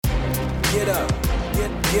get up,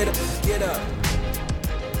 get up, get up.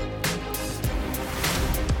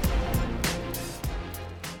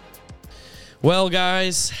 Well,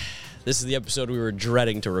 guys, this is the episode we were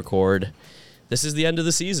dreading to record. This is the end of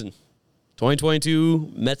the season.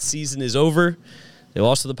 2022 Mets season is over. They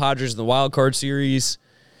lost to the Padres in the wild card series.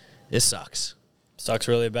 It sucks. Sucks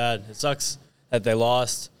really bad. It sucks that they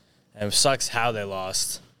lost, and it sucks how they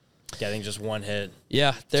lost. Getting just one hit.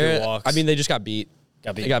 Yeah, 2 walks. I mean, they just got beat.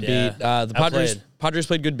 They got beat. The Padres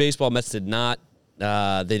played good baseball. Mets did not.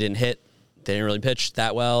 They didn't hit. They didn't really pitch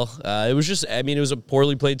that well. It was just, I mean, it was a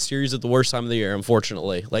poorly played series at the worst time of the year,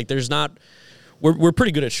 unfortunately. Like, there's not, we're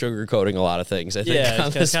pretty good at sugarcoating a a think, yeah,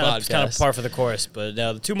 on this podcast. It's kind of par for the course. But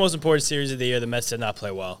the 2 most important series of the year, the Mets did not play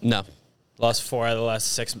well. No. Lost 5 of the last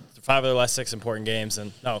 6 important games.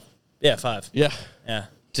 5. Yeah. Yeah.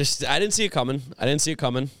 Just, I didn't see it coming.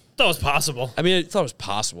 That was possible. I mean, I thought it was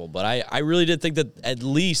possible, but I really did think that at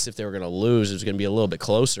least if they were going to lose, it was going to be a little bit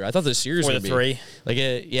closer. I thought the series was going to be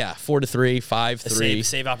 4-3, 5-3.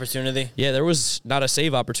 Save opportunity. Yeah, there was not a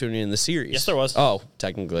save opportunity in the series. Yes, there was. Oh,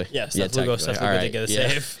 technically. Yes, yeah, Lugo did get a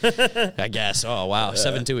save. I guess. Oh, wow.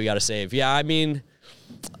 7-2, we got a save. Yeah, I mean,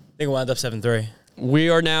 I think it wound up 7-3. We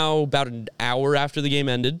are now about an hour after the game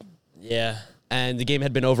ended. Yeah. And the game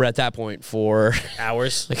had been over at that point for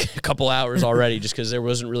hours, like a couple hours already, just because there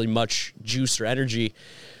wasn't really much juice or energy.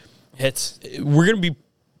 Hits. We're going to be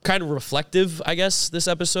kind of reflective, I guess, this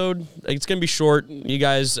episode. Like, it's going to be short. You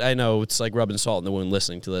guys, I know it's like rubbing salt in the wound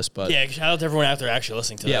listening to this, but yeah, shout out to everyone out there actually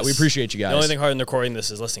listening to this. Yeah, we appreciate you guys. The only thing harder than recording this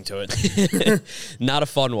is listening to it. Not a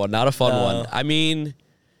fun one. I mean,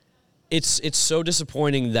 it's so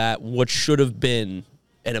disappointing that what should have been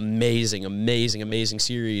an amazing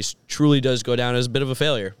series truly does go down as a bit of a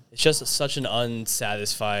failure. It's just such an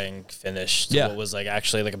unsatisfying finish to what was like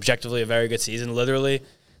actually like objectively a very good season. Literally,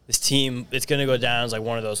 this team, it's going to go down as like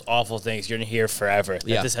one of those awful things you're going to hear forever.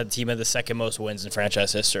 Yeah. This team had the second most wins in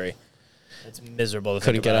franchise history. It's miserable to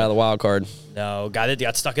Couldn't get out of the wild card. No,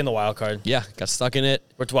 got stuck in the wild card. Yeah, got stuck in it.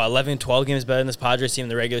 We're 11, 12 games better than this Padres team in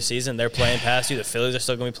the regular season. They're playing past you. The Phillies are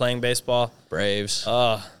still going to be playing baseball. Braves.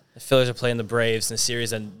 The Phillies are playing the Braves in a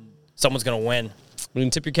series, and someone's going to win. We can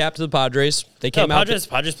tip your cap to the Padres. They came out.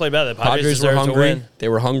 Padres played better. The Padres were hungry. They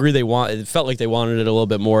were hungry. It felt like they wanted it a little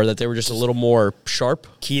bit more, that they were just a little more sharp.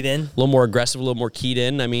 Keyed in. A little more aggressive, a little more keyed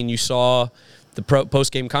in. I mean, you saw the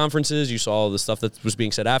post-game conferences. You saw the stuff that was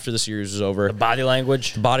being said after the series was over. The body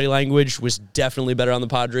language. The body language was definitely better on the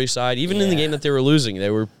Padres side. Even in the game that they were losing,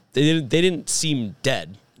 they didn't seem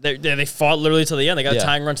dead. They fought literally till the end. They got a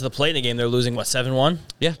tying run to the plate in the game. They're losing, 7-1?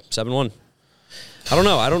 Yeah, 7-1. I don't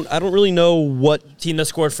know. I don't really know what team that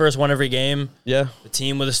scored first won every game. Yeah. The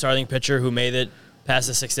team with a starting pitcher who made it past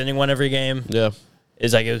the 6th inning won every game. Yeah.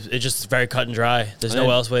 It's just very cut and dry. There's no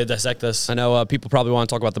else way to dissect this. I know people probably want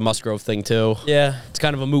to talk about the Musgrove thing too. Yeah. It's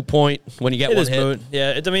kind of a moot point when you get one hit. Moot.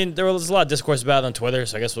 Yeah. There was a lot of discourse about it on Twitter,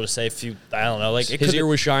 so I guess we'll just say I don't know. Like his ear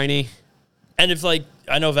was shiny. And if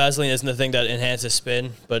I know Vaseline isn't the thing that enhances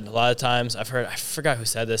spin, but a lot of times I forgot who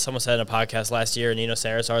said this. Someone said in a podcast last year, a Nino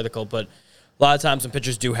Saris article, but a lot of times when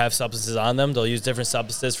pitchers do have substances on them, they'll use different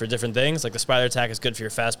substances for different things. Like the spider attack is good for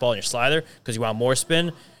your fastball and your slider because you want more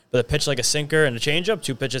spin. But a pitch like a sinker and a changeup,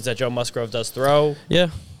 2 pitches that Joe Musgrove does throw. Yeah.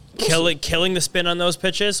 Killing the spin on those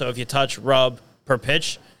pitches. So if you touch, rub per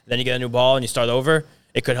pitch, then you get a new ball and you start over.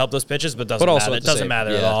 It could help those pitches, but it doesn't matter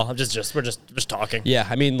at all. We're just talking. Yeah,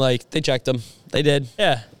 I mean, they checked them. They did.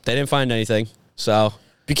 Yeah. They didn't find anything. So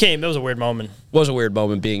that was a weird moment. Was a weird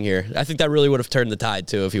moment being here. I think that really would have turned the tide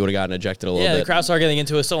too if he would have gotten ejected a little bit. Yeah, the crowd started getting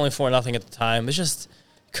into it. It's only 4-0 at the time. It's just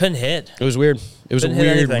couldn't hit. It was weird. It was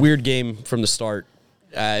a weird game from the start.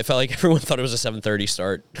 It felt like everyone thought it was a 7:30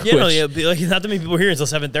 start. Yeah, not that many people were here until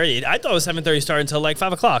 7:30. I thought it was 7:30 start until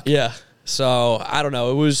 5 o'clock. Yeah. So I don't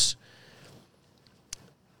know. It was.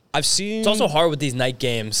 It's also hard with these night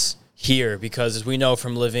games here because, as we know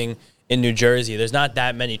from living in New Jersey, there's not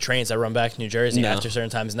that many trains that run back to New Jersey after certain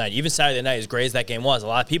times of night. Even Saturday night, as great as that game was, a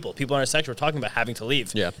lot of people in our section were talking about having to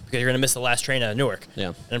leave because you're going to miss the last train out of Newark. Yeah.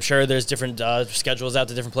 And I'm sure there's different schedules out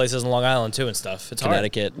to different places in Long Island, too, and stuff. It's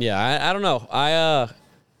Connecticut. Hard. Yeah, I don't know.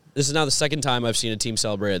 This is now the second time I've seen a team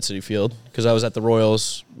celebrate at Citi Field because I was at the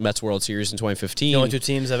Royals Mets World Series in 2015. The only 2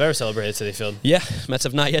 teams that have ever celebrated Citi Field. Yeah, Mets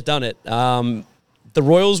have not yet done it. The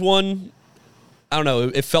Royals one, I don't know.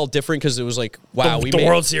 It felt different because it was like, wow, we made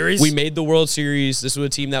World Series. We made the World Series. This was a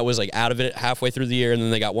team that was out of it halfway through the year, and then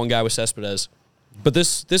they got one guy with Cespedes. But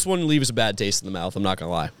this one leaves a bad taste in the mouth. I'm not gonna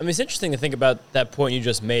lie. I mean, it's interesting to think about that point you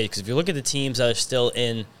just made because if you look at the teams that are still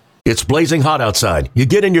in It's blazing hot outside. You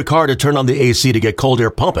get in your car to turn on the AC to get cold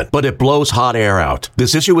air pumping, but it blows hot air out.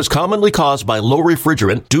 This issue is commonly caused by low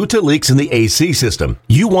refrigerant due to leaks in the AC system.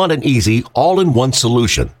 You want an easy, all-in-one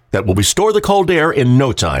solution that will restore the cold air in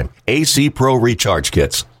no time. AC Pro Recharge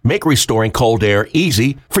Kits make restoring cold air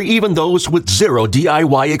easy for even those with zero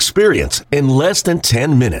DIY experience in less than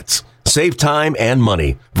 10 minutes. Save time and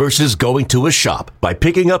money versus going to a shop by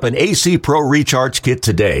picking up an AC Pro Recharge Kit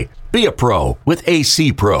today. Be a pro with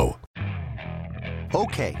AC Pro.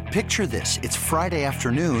 Okay, picture this. It's Friday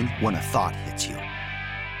afternoon when a thought hits you.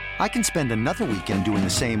 I can spend another weekend doing the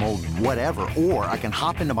same old whatever, or I can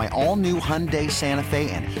hop into my all-new Hyundai Santa Fe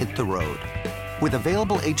and hit the road. With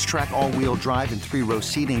available H-Track all-wheel drive and 3-row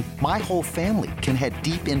seating, my whole family can head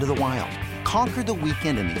deep into the wild. Conquer the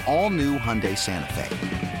weekend in the all-new Hyundai Santa Fe.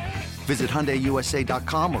 Visit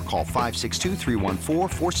HyundaiUSA.com or call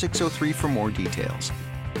 562-314-4603 for more details.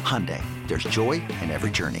 Hyundai, there's joy in every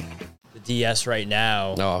journey. The DS right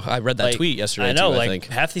now. Oh, I read that tweet yesterday. I know, too, I think.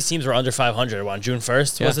 half these teams were under 500 on June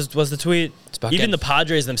 1st. Yeah. Was the tweet? Even the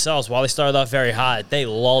Padres themselves, while they started off very hot, they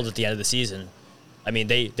lulled at the end of the season. I mean,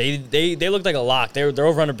 they looked like a lock. Their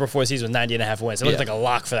over-under before the season was 90.5 wins. They looked like a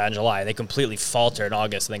lock for that in July. They completely faltered in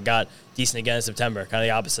August and then got decent again in September. Kind of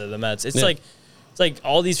the opposite of the Mets. It's like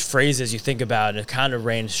all these phrases you think about, and it kind of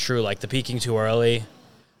reigns true. Like the peaking too early.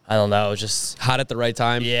 I don't know, just hot at the right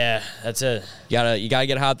time. Yeah, that's it. You gotta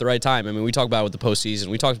get hot at the right time. I mean, we talk about it with the postseason.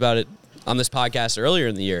 We talked about it on this podcast earlier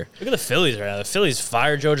in the year. Look at the Phillies right now. The Phillies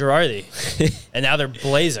fired Joe Girardi, and now they're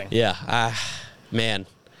blazing. Yeah, man,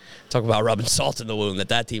 talk about rubbing salt in the wound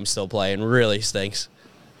that team's still playing. Really stinks.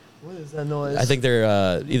 What is that noise? I think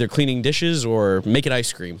they're either cleaning dishes or making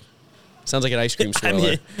ice cream. Sounds like an ice cream swirler. I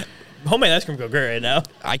mean, homemade ice cream go great right now.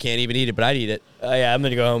 I can't even eat it, but I'd eat it. Yeah, I'm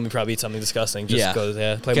gonna go home and probably eat something disgusting. Just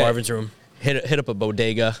go play Marvin's Room. Hit up a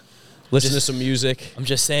bodega. Listen to some music. I'm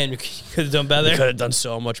just saying, we could have done better. We could have done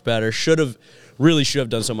so much better. Really should have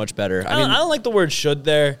done so much better. I don't like the word "should"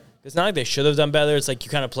 there. It's not like they should have done better. It's like you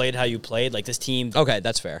kind of played how you played. Like this team. Okay,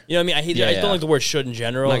 that's fair. You know what I mean? I don't like the word "should" in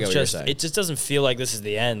general. I get what you're saying. It just doesn't feel like this is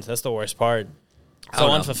the end. That's the worst part. So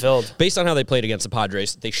unfulfilled. Based on how they played against the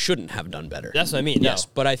Padres, they shouldn't have done better. That's what I mean. Yes,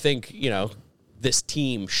 no. but I think this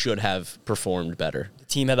team should have performed better. The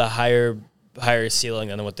team had a higher ceiling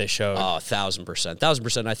than what they showed. Oh,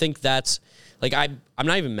 1,000%. I think that's like I'm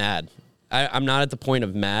not even mad. I'm not at the point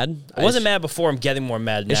of mad. I wasn't mad before. I'm getting more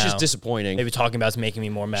mad now. It's just disappointing. Maybe talking about it's making me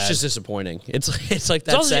more mad. It's just disappointing. It's like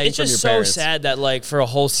that saying it's from just your parents. so sad that like for a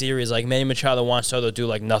whole series, like Manny Machado wants Soto do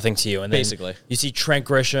like nothing to you, and then basically you see Trent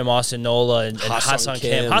Grisham, Austin Nola, and Ha-Seong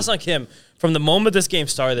Kim. Ha-Seong Kim. From the moment this game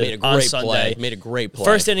started on Sunday, made a great play.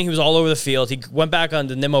 First inning, he was all over the field. He went back on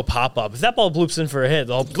the Nimmo pop-up. If that ball bloops in for a hit,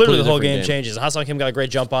 literally the whole game changes. Ha-Seong Kim got a great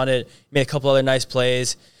jump on it. Made a couple other nice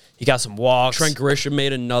plays. He got some walks. Trent Grisham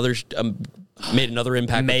made another impact with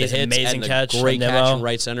the hits amazing and catch. Great catch in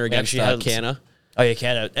right center against Canna. Oh yeah,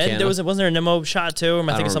 Canna. And wasn't there a Nimmo shot too? Or am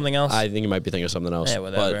I thinking of something else? I think you might be thinking of something else. Yeah,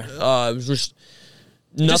 whatever. But it was just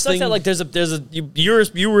nothing. Just like that, like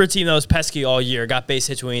you were a team that was pesky all year, got base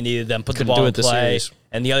hits when you needed them, put the ball in play,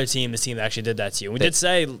 and the other team, this team that actually did that to you. We did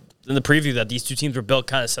say in the preview that these two teams were built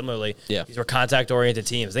kind of similarly. Yeah. These were contact-oriented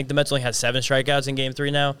teams. I think the Mets only had 7 strikeouts in Game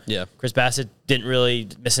 3 now. Yeah. Chris Bassett didn't really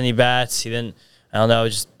miss any bats. He didn't, I don't know,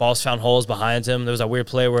 just balls found holes behind him. There was that weird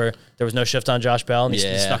play where there was no shift on Josh Bell, and he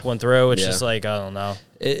snuck one through. It's just like, I don't know.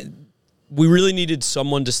 We really needed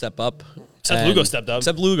someone to step up. Except Lugo stepped up.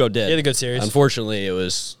 Except Lugo did. He had a good series. Unfortunately, it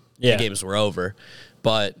was the games were over.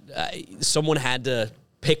 But someone had to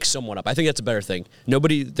pick someone up. I think that's a better thing.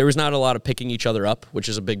 There was not a lot of picking each other up, which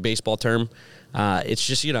is a big baseball term. It's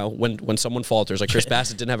just, when someone falters, like Chris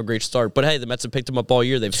Bassett didn't have a great start, but hey, the Mets have picked him up all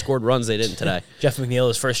year. They've scored runs they didn't today. Jeff McNeil,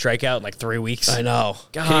 his first strikeout in like 3 weeks. I know.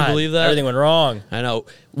 God, can you believe that? Everything went wrong. I know.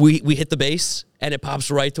 We hit the base, and it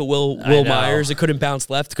pops right to Will Myers. It couldn't bounce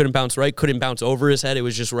left, couldn't bounce right, couldn't bounce over his head. It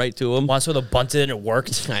was just right to him. Juan Soto bunted, and it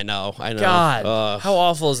worked. I know. God, how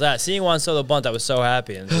awful is that? Seeing Juan Soto bunt, I was so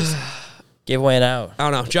happy, and just gave away an out. I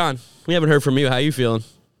don't know. John, we haven't heard from you. How you feeling?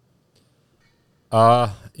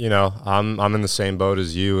 I'm in the same boat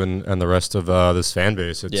as you and the rest of this fan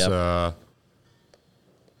base. It's a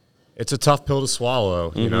tough pill to swallow.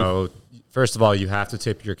 Mm-hmm. First of all, you have to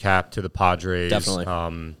tip your cap to the Padres. Definitely.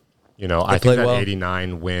 I think that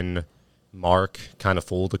 89 win mark kind of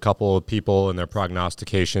fooled a couple of people in their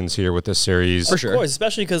prognostications here with this series. For sure. Of course,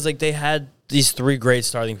 especially because they had these 3 great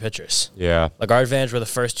starting pitchers. Yeah. Like our advantage were the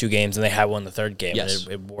first 2 games, and they had one the third game. Yes.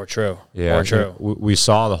 And it bore true. Yeah. Bore true. We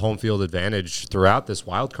saw the home field advantage throughout this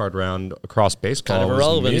wild card round across baseball. Kind of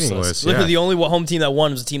irrelevant. Meaningless. Literally, the only home team that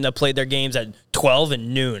won was the team that played their games at 12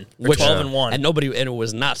 and noon. 12 and 1. And it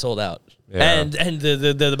was not sold out. Yeah. And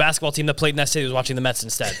the basketball team that played in that city was watching the Mets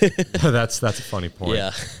instead. That's a funny point.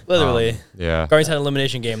 Yeah. Literally. Yeah. Guardians had an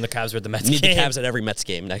elimination game. The Cavs were at the Mets Need game. the Cavs at every Mets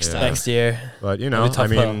game next time. Next year. But, I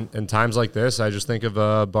mean, in times like this, I just think of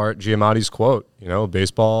Bart Giamatti's quote,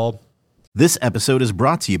 baseball. This episode is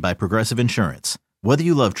brought to you by Progressive Insurance. Whether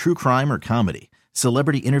you love true crime or comedy,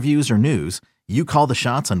 celebrity interviews or news, you call the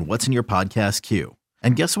shots on what's in your podcast queue.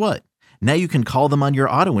 And guess what? Now you can call them on your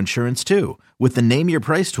auto insurance too with the Name Your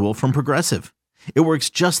Price tool from Progressive. It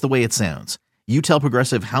works just the way it sounds. You tell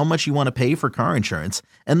Progressive how much you want to pay for car insurance,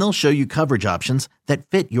 and they'll show you coverage options that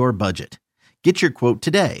fit your budget. Get your quote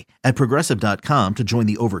today at Progressive.com to join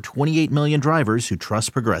the over 28 million drivers who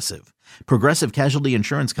trust Progressive. Progressive Casualty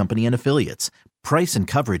Insurance Company and Affiliates. Price and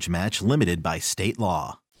coverage match limited by state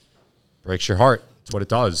law. Breaks your heart. It's what it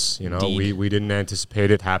does. We didn't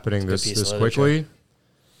anticipate it happening this quickly.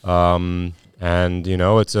 And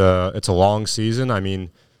it's a long season. I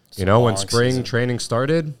mean, when spring training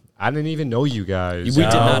started, I didn't even know you guys. We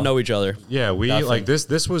did not know each other. Yeah,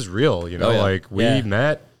 this was real, we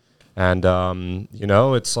met, and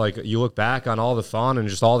it's like you look back on all the fun and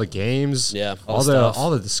just all the games, all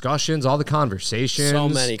the discussions, all the conversations. So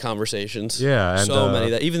many conversations. Yeah, and so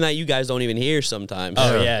many that you guys don't even hear sometimes.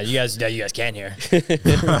 Oh yeah, you guys can't hear.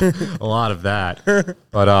 A lot of that.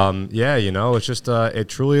 But it's just it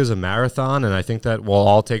truly is a marathon, and I think that we'll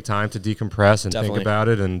all take time to decompress and think about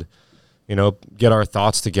it and get our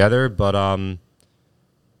thoughts together. But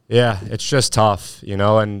it's just tough,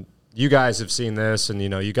 and you guys have seen this, and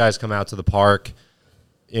you guys come out to the park.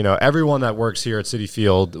 Everyone that works here at Citi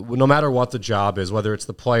Field, no matter what the job is, whether it's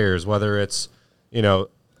the players, whether it's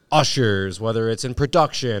ushers, whether it's in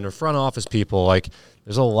production or front office people,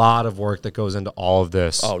 there's a lot of work that goes into all of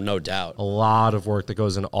this. Oh, no doubt. A lot of work that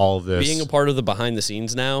goes into all of this. Being a part of the behind the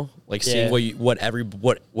scenes now, seeing what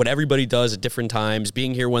everybody does at different times,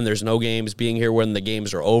 being here when there's no games, being here when the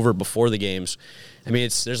games are over, before the games. I mean,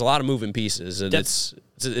 there's a lot of moving pieces, and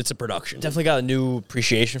it's a production. Definitely got a new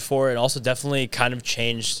appreciation for it, and also definitely kind of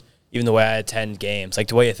changed even the way I attend games,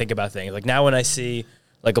 the way you think about things. Now when I see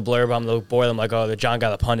a blurb on the board, I'm like, oh, the John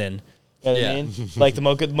got the pun in. You know what I mean?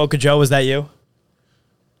 The Mocha Joe, was that you?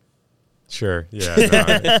 Sure. Yeah.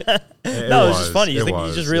 No, it's just funny. You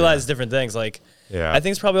just realize different things. I think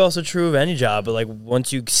it's probably also true of any job, but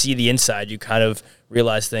once you see the inside, you kind of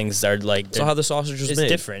realize things are so how the sausage was made.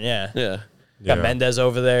 It's different, yeah. Yeah. Got Mendez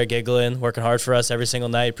over there giggling, working hard for us every single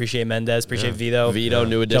night. Appreciate Mendez. Appreciate Vito. Vito,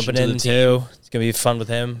 new addition jumping to in the team. too. It's gonna be fun with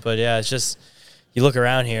him. But yeah, it's just you look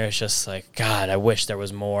around here. It's just God, I wish there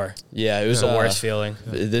was more. Yeah, it was the worst feeling.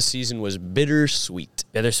 This season was bittersweet.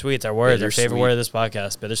 Bittersweet's our word. Our favorite word of this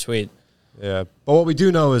podcast. Bittersweet. Yeah, but what we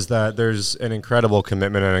do know is that there's an incredible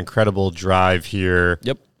commitment and an incredible drive here.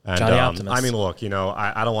 Yep. And, Johnny Optimist. I mean, look,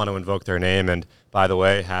 I don't want to invoke their name. And by the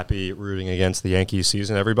way, happy rooting against the Yankees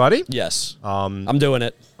season, everybody. Yes. I'm doing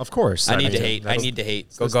it. Of course. I need to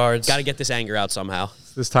hate. Go Guards. Got to get this anger out somehow.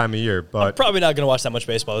 It's this time of year, but I'm probably not going to watch that much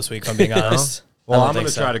baseball this week, if I'm being honest. Well, I'm going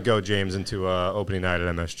to try to go James into opening night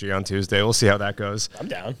at MSG on Tuesday. We'll see how that goes. I'm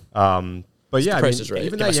down. But yeah,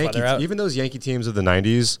 right. even those Yankee teams of the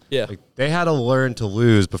 90s, yeah. They had to learn to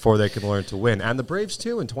lose before they could learn to win. And the Braves,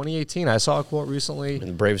 too, in 2018. I saw a quote recently. And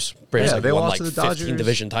the Braves they won lost to the 15 Dodgers.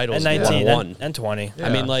 division titles. And 19 won. and 20. Yeah. I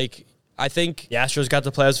mean, I think the Astros got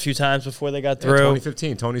the playoffs a few times before they got through.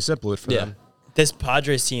 2015, Tony Siplet for them. This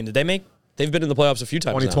Padres team, did they make? They've been in the playoffs a few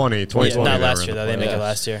times. 2020. Not last year, though. They didn't make it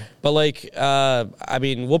last year. But, I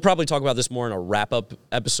mean, we'll probably talk about this more in a wrap-up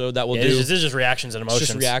episode that we'll do. This is just reactions and emotions.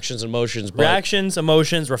 It's just reactions and emotions. Reactions,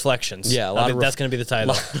 emotions, reflections. Yeah, that's going to be the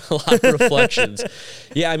title. A lot of reflections.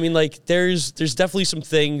 Yeah, I mean, there's definitely some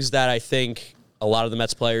things that I think a lot of the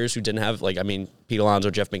Mets players who didn't have, Pete Alonso,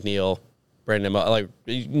 Jeff McNeil, Brandon,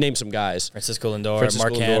 name some guys. Francisco Lindor,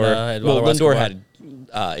 Mark Hanna. Well, Lindor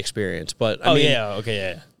had experience, but I mean,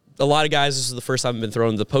 okay. A lot of guys, this is the first time they've been thrown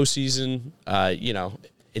in the postseason.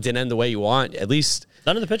 It didn't end the way you want. At least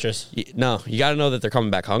none of the pitchers. No, you got to know that they're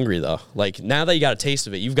coming back hungry, though. Now that you got a taste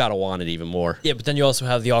of it, you've got to want it even more. Yeah, but then you also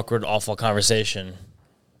have the awkward, awful conversation.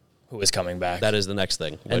 Who is coming back? That is the next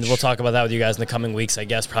thing. And we'll talk about that with you guys in the coming weeks, I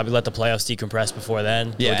guess. Probably let the playoffs decompress before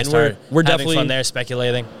then. Yeah, and we're having definitely fun there,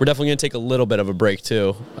 speculating. We're definitely going to take a little bit of a break,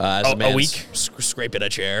 too. As a week? Scraping a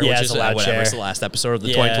chair, yeah, which is is whatever. Chair. It's the last episode of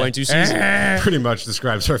the 2022 season. Pretty much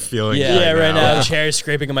describes our feelings. Yeah, right now. Chair is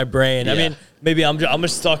scraping in my brain. Yeah. I mean, maybe I'm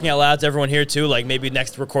just talking out loud to everying here, too. Maybe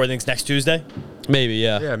next recording's next Tuesday. Maybe,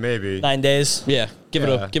 yeah. Yeah, maybe. 9 days. Yeah. Give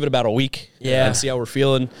it about a week. Yeah. And see how we're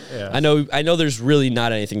feeling. Yeah. I know there's really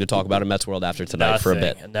not anything to talk about in Mets World after tonight for a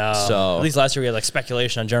bit. No. So at least last year we had like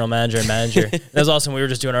speculation on general manager and manager. That was awesome. We were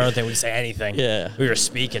just doing our own thing. We could say anything. Yeah. We were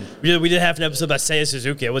speaking. We did half an episode about Seiya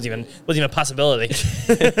Suzuki. It wasn't even a possibility.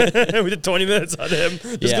 We did 20 minutes on him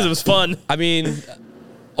just because it was fun. I mean,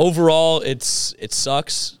 overall, it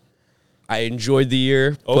sucks. I enjoyed the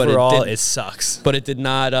year. Overall, it sucks. But it did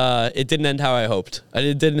not. It didn't end how I hoped.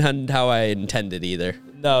 It didn't end how I intended either.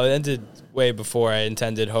 No, it ended way before I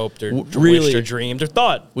intended, hoped, or Really? wished, or dreamed, or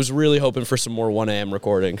thought. Was really hoping for some more 1 a.m.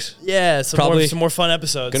 recordings. Yeah, Probably some more fun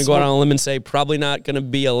episodes. Gonna go out on a limb and say probably not gonna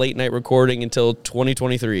be a late night recording until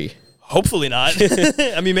 2023. Hopefully not.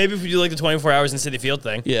 I mean, maybe if we do like the 24 hours in City Field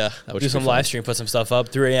thing. Yeah, that would Do be some fun. live stream, put some stuff up.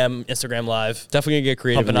 3 a.m. Instagram Live. Definitely gonna get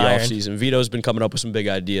creative in the Pumping off iron. season. Vito's been coming up with some big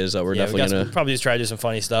ideas that we're definitely gonna. probably just try to do some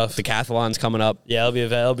funny stuff. Decathlon's coming up. Yeah, it'll be a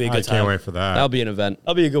good I time. can't wait for that. That'll be an event.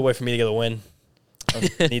 That'll be a good way for me to get a win.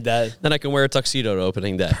 I need that. Then I can wear a tuxedo to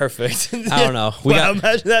opening day. Perfect. I don't know.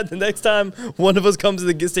 Imagine that the next time one of us comes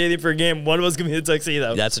to the stadium for a game, one of us can be in a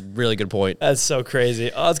tuxedo. That's a really good point. That's so crazy.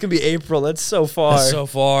 Oh, it's going to be April. That's so far. That's so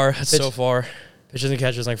far. That's so far. Pitchers and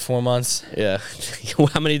catchers like 4 months. Yeah.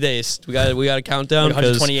 How many days? We got a countdown. Like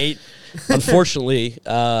 128. Unfortunately,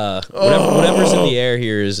 whatever's in the air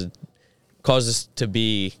here is causes to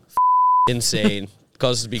be insane.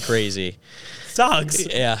 Causes to be crazy. Sucks.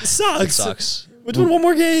 Yeah. Sucks. It sucks. We're doing one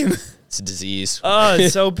more game. It's a disease. Oh,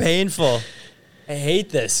 it's so painful. I hate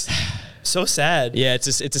this. So sad. Yeah,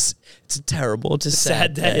 it's terrible. It's a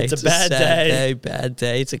sad day. It's a bad sad day. Bad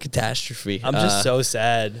day. It's a catastrophe. I'm just so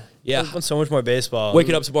sad. yeah. I want so much more baseball.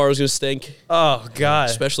 Waking up tomorrow is gonna stink, Oh, God.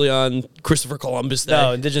 especially on Christopher Columbus Day.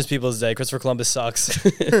 No, Indigenous Peoples Day. Christopher Columbus sucks.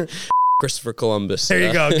 Christopher Columbus. There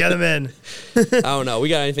you go. Get him in. I don't know. We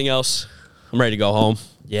got anything else? I'm ready to go home.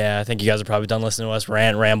 Yeah, I think you guys are probably done listening to us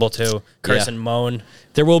rant, ramble too, curse Yeah. and moan.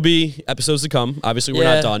 There will be episodes to come. Obviously, we're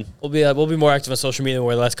not done. We'll be more active on social media than we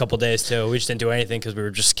were the last couple of days too. We just didn't do anything because we were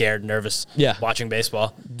just scared, nervous. Yeah. Watching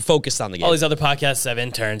baseball. Focused on the game. All these other podcasts have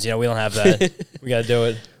interns. We don't have that. We got to do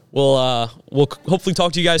it. We'll hopefully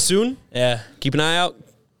talk to you guys soon. Yeah. Keep an eye out.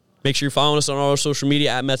 Make sure you're following us on all our social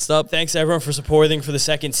media at MetsUp. Thanks everyone for supporting for the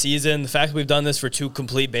second season. The fact that we've done this for 2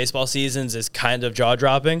 complete baseball seasons is kind of jaw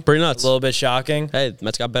dropping. Pretty nuts. A little bit shocking. Hey,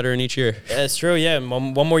 Mets got better in each year. Yeah, it's true. Yeah,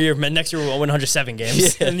 one more year. Next year we'll win 107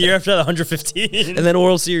 games, and the year after that 115. And then a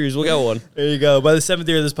World Series. We'll get one. There you go. By the 7th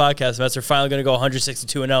year of this podcast, Mets are finally going to go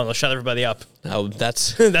 162-0, and they'll shut everybody up. Oh,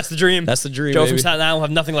 that's That's the dream. That's the dream, Joe baby. from Staten Island will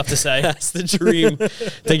have nothing left to say. that's the dream.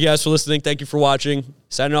 Thank you guys for listening. Thank you for watching.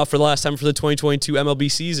 Signing off for the last time for the 2022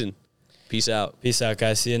 MLB season. Peace out. Peace out,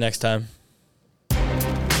 guys. See you next time.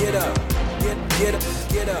 Get up, get up,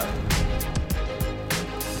 get up.